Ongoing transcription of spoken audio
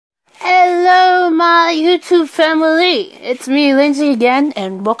YouTube family? It's me, Lindsie, again,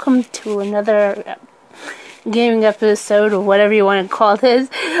 and welcome to another gaming episode, or whatever you want to call this,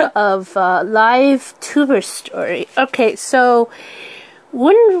 of Live Tuber Story. Okay, so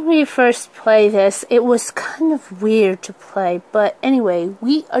when we first played this, it was kind of weird to play, but anyway,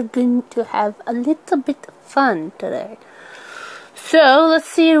 we are going to have a little bit of fun today. So, let's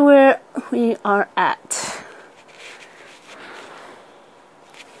see where we are at.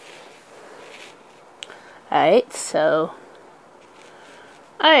 Alright, so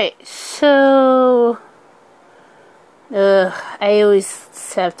I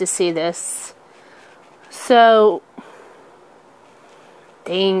always have to see this. So,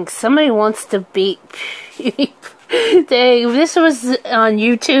 dang, somebody wants to beat Dang, if this was on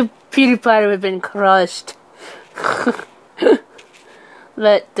YouTube, PewDiePie would have been crushed.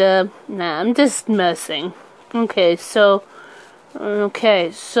 But, nah, I'm just messing. Okay, so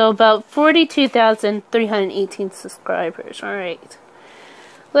about 42,318 subscribers. Alright.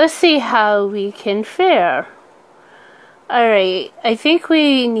 Let's see how we can fare. Alright, I think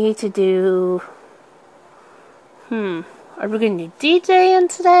we need to do... Are we going to do DJing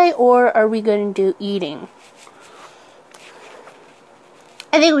today, or are we going to do eating?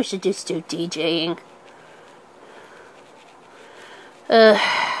 I think we should just do DJing.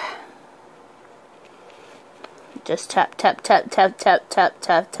 Just tap, tap, tap, tap, tap, tap,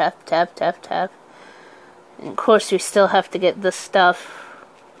 tap, tap, tap, tap, tap. And of course we still have to get this stuff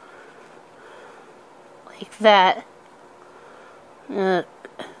like that. Wait.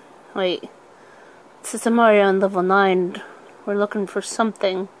 This is a Maron on level 9. We're looking for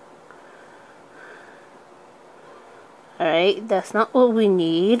something. Alright, that's not what we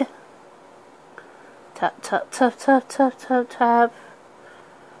need. Tap, tap, tap, tap, tap, tap, tap.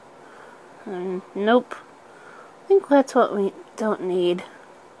 Nope. I think that's what we don't need.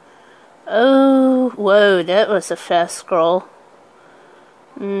 Oh, whoa, that was a fast scroll.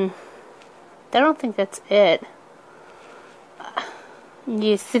 I don't think that's it.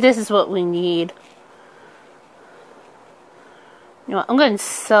 You see, this is what we need. You know what, I'm going to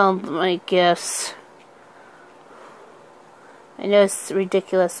sell my gifts. I know it's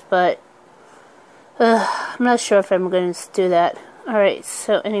ridiculous, but I'm not sure if I'm going to do that. Alright,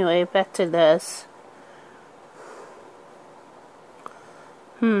 so anyway, back to this.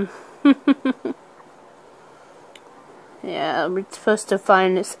 Yeah, we're supposed to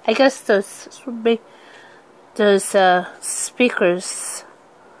find this. I guess those would be those speakers.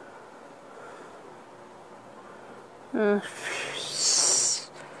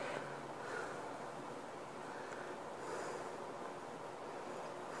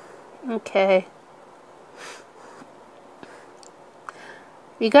 Okay.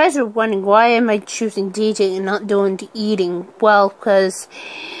 You guys are wondering, why am I choosing DJ and not doing the eating? Well, because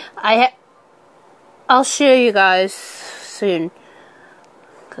I'll show you guys soon.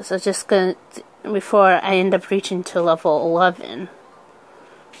 Because I'm just gonna, before I end up reaching to level 11.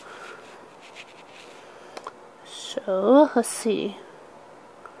 So, let's see.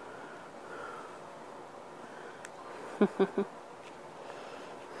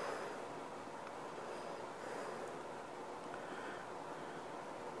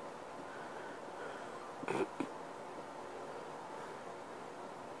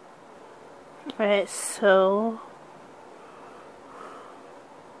 Alright, so...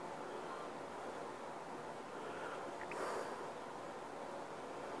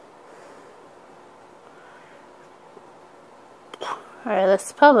 Alright,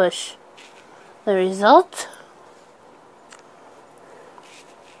 let's publish the result.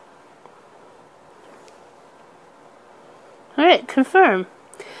 Alright, confirm.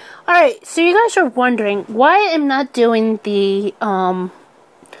 Alright, so you guys are wondering why I'm not doing the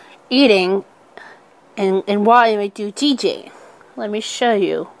eating and why I do DJ. Let me show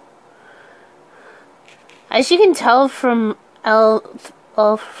you. As you can tell from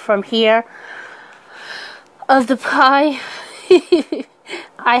from here of the pie,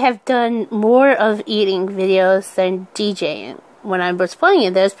 I have done more of eating videos than DJing when I was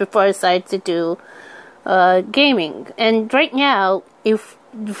playing this before I decided to do gaming. And right now,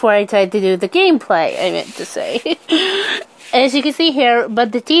 before I tried to do the gameplay, I meant to say. As you can see here,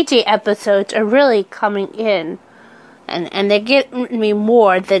 but the DJ episodes are really coming in. And they get me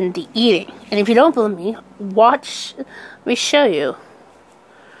more than the eating. And if you don't believe me, watch me show you.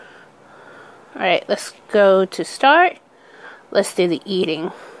 Alright, let's go to start. Let's do the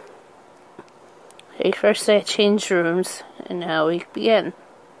eating. Okay, first I changed rooms, and now we begin.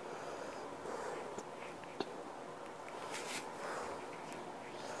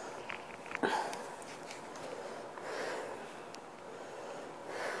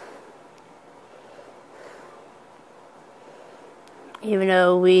 Even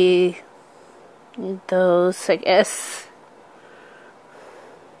though we need those, I guess.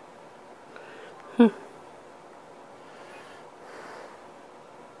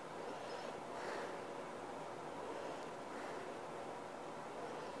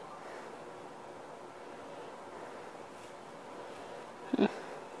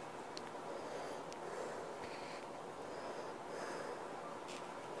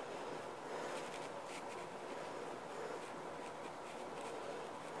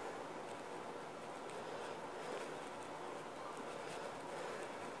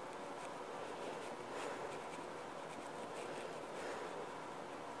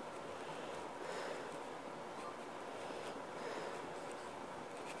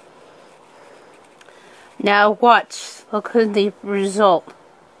 Now watch. Look at the result.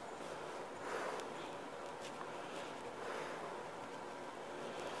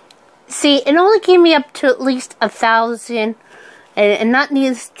 See, it only gave me up to at least 1,000, and that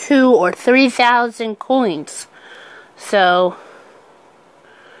needs 2,000 or 3,000 coins. So,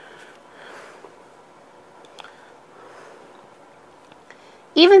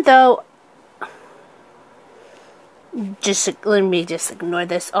 even though, let me just ignore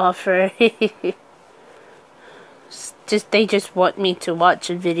this offer. They just want me to watch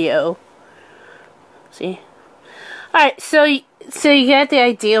a video. See? Alright, so you get the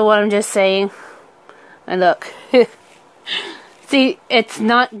idea what I'm just saying. And look. See, it's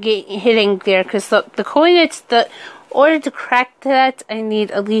not hitting there, because look, the coin, in order to crack that, I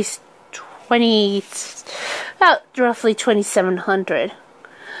need at least about roughly 2,700.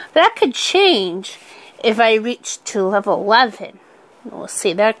 That could change if I reach to level 11. We'll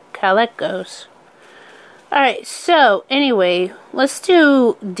see how that goes. Alright, so anyway, let's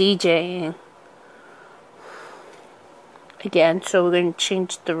do DJing again. So we're going to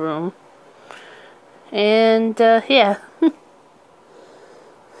change the room. And, yeah.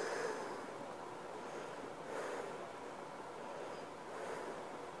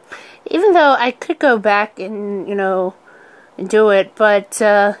 Even though I could go back and, and do it, but,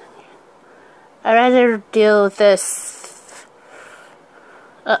 I'd rather deal with this.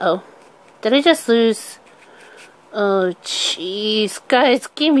 Uh-oh. Did I just lose? Oh, jeez. Guys,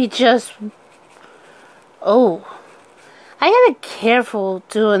 give me just... Oh. I gotta be careful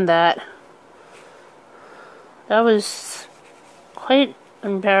doing that. That was quite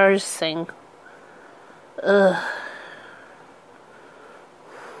embarrassing. Ugh.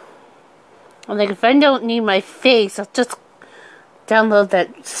 I'm like, if I don't need my face, I'll just download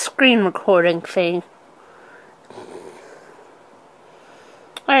that screen recording thing.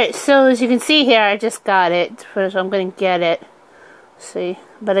 Alright, so as you can see here, I just got it. First, I'm going to get it. See,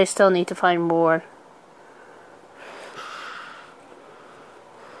 but I still need to find more.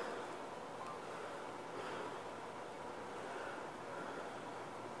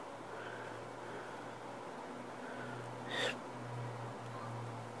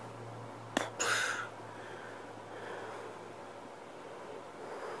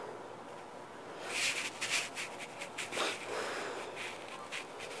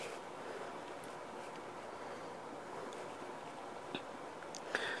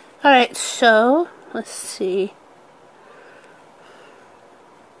 Alright, so, let's see.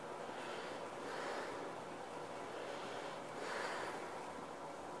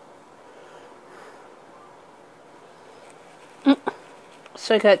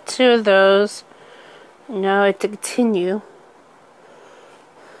 So I got 2 of those. Now I have to continue.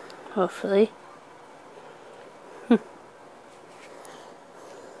 Hopefully.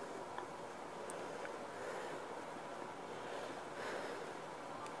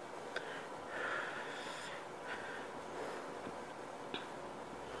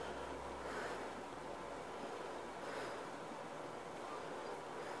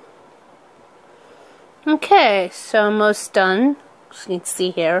 Okay, so almost done. As you can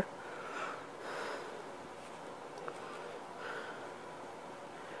see here.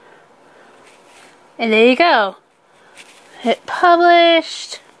 And there you go. Hit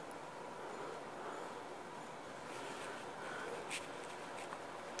published.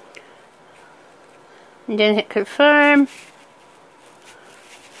 And then hit confirm.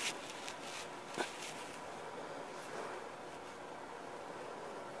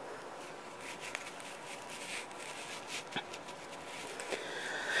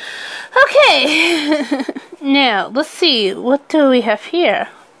 Okay, now let's see, what do we have here?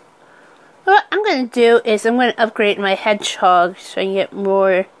 What I'm going to do is I'm going to upgrade my hedgehog so I can get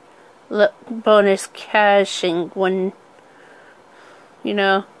more bonus cash and one,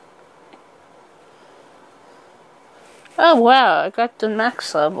 Oh wow, I got the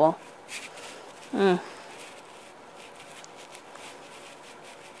max level.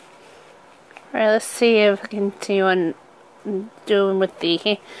 Alright, let's see if I can continue on doing with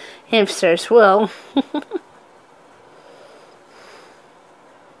the hamsters. Well,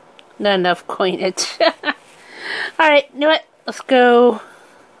 not enough coinage. Alright, you know what? Let's go.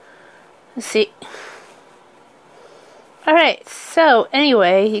 Let's see. Alright, so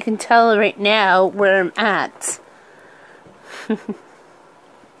anyway, you can tell right now where I'm at.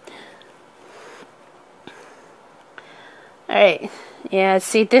 Alright, yeah,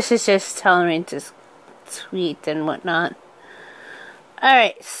 see, this is just telling me to tweet and whatnot.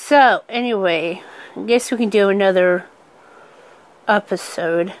 Alright, so anyway, I guess we can do another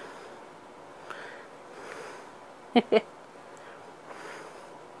episode.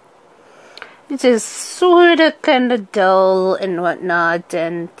 It's just sort of kind of dull and whatnot,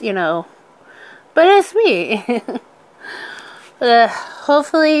 and you know, but it's me.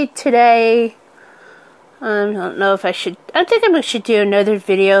 Hopefully today, I don't know if I should, I think I should do another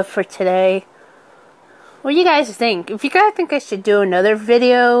video for today. What do you guys think? If you guys think I should do another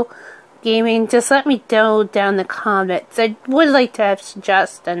video gaming, just let me know down in the comments. I would like to have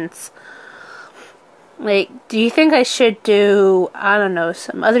suggestions. Like, do you think I should do, I don't know,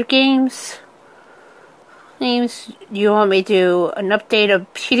 some other games? Do you want me to do an update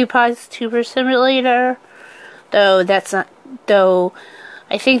of PewDiePie's Tuber Simulator? Though that's not, though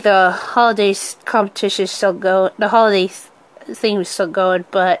I think the holidays competition is still going, the holiday theme is still going,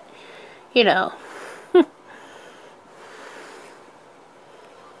 but, you know.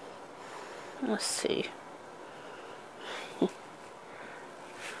 Let's see.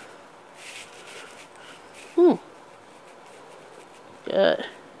 Good.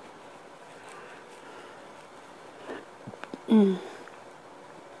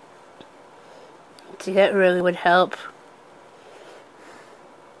 See, that really would help.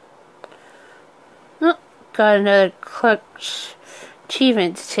 Oh, got another clutch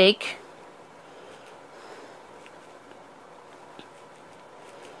achievement to take.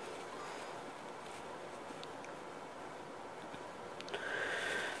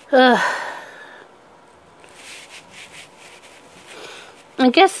 I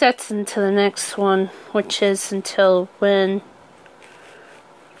guess that's until the next one, which is until when...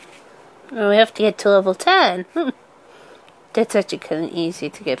 Oh, we have to get to level 10. That's actually kind of easy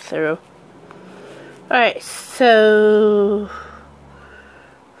to get through. Alright, so...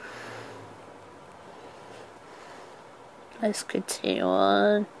 let's continue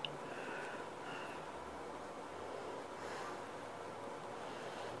on.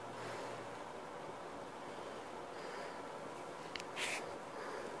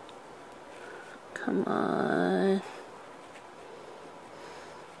 Come on.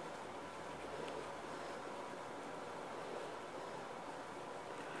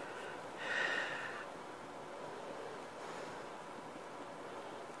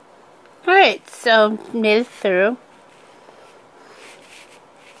 Alright, so made it through.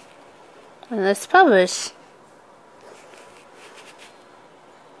 And let's publish.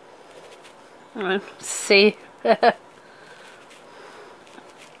 Let's see.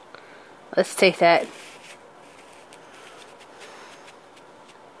 Let's take that.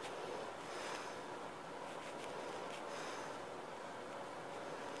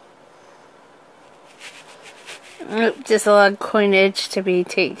 Nope, just a lot of coinage to be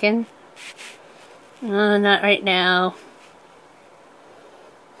taken. Not right now.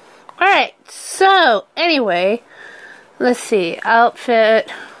 Alright, so, anyway, let's see,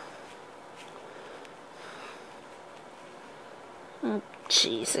 outfit. Oh,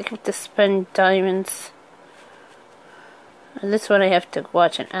 jeez, I have to spend diamonds. And this one I have to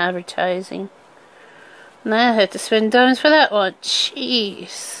watch an advertising. And I have to spend diamonds for that one.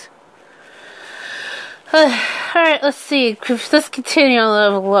 Jeez. Alright, let's see. Let's continue on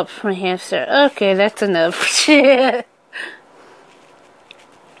level up my hamster. Okay, that's enough.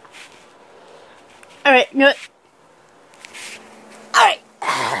 Alright, you know what? Alright,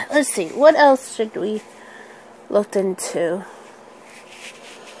 let's see. What else should we look into?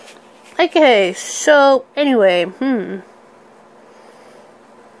 Okay, so, anyway,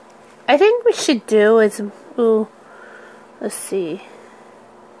 I think we should do is, let's see.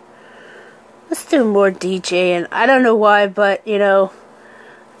 Let's do more DJing. I don't know why, but, you know,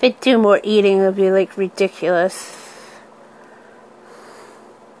 if I do more eating, it'll be, like, ridiculous.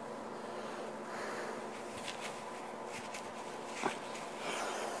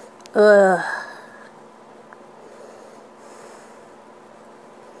 Ugh.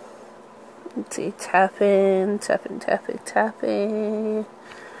 Let's see, tapping.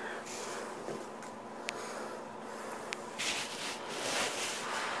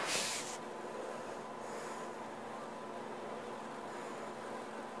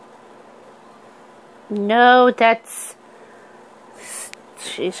 No, that's...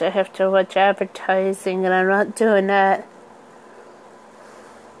 Jeez, I have to watch advertising and I'm not doing that.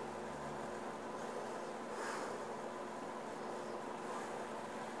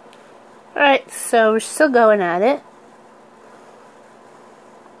 Alright, so we're still going at it.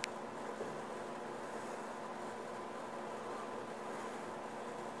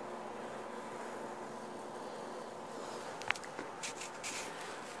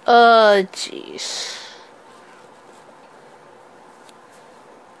 Oh, jeez.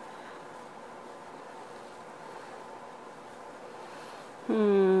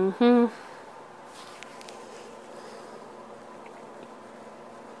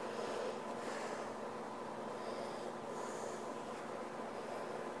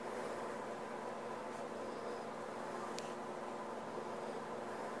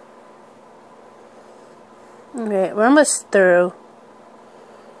 Okay, we're almost through.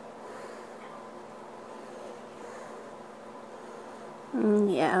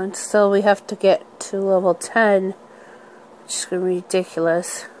 Yeah, and still we have to get to level 10, which is going to be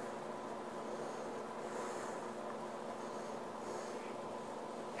ridiculous.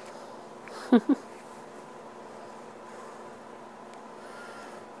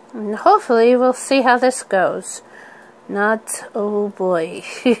 And hopefully we'll see how this goes. Not, oh boy.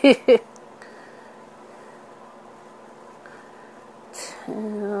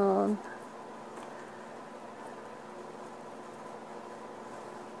 10.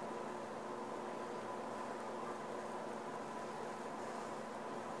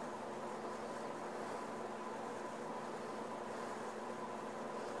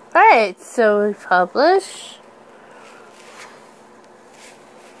 Alright, so we publish.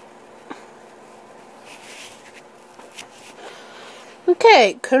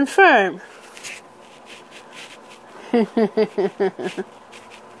 Okay, confirm.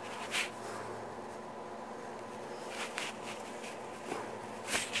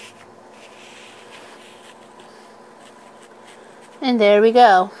 And there we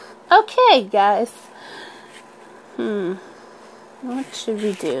go. Okay, guys. What should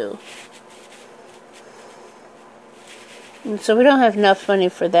we do? And so we don't have enough money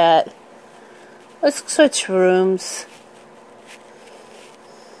for that. Let's switch rooms.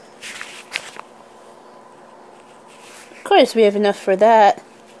 Of course we have enough for that.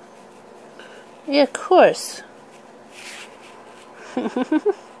 Yeah, of course.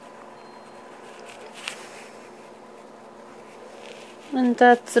 And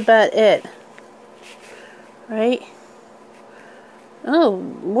that's about it. Right? Oh,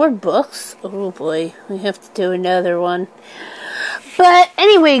 more books? Oh boy, we have to do another one. But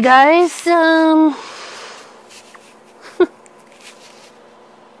anyway, guys, so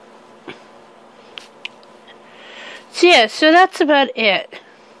yeah, so that's about it.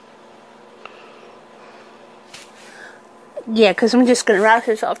 Yeah, because I'm just going to wrap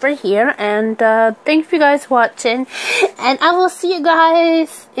this up right here. And thank you for guys watching. And I will see you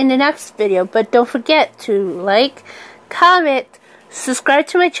guys in the next video. But don't forget to like, comment, subscribe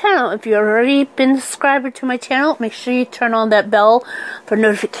to my channel. If you've already been a subscriber to my channel, make sure you turn on that bell for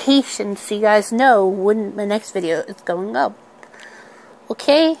notifications so you guys know when my next video is going up.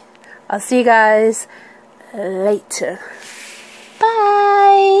 Okay? I'll see you guys later.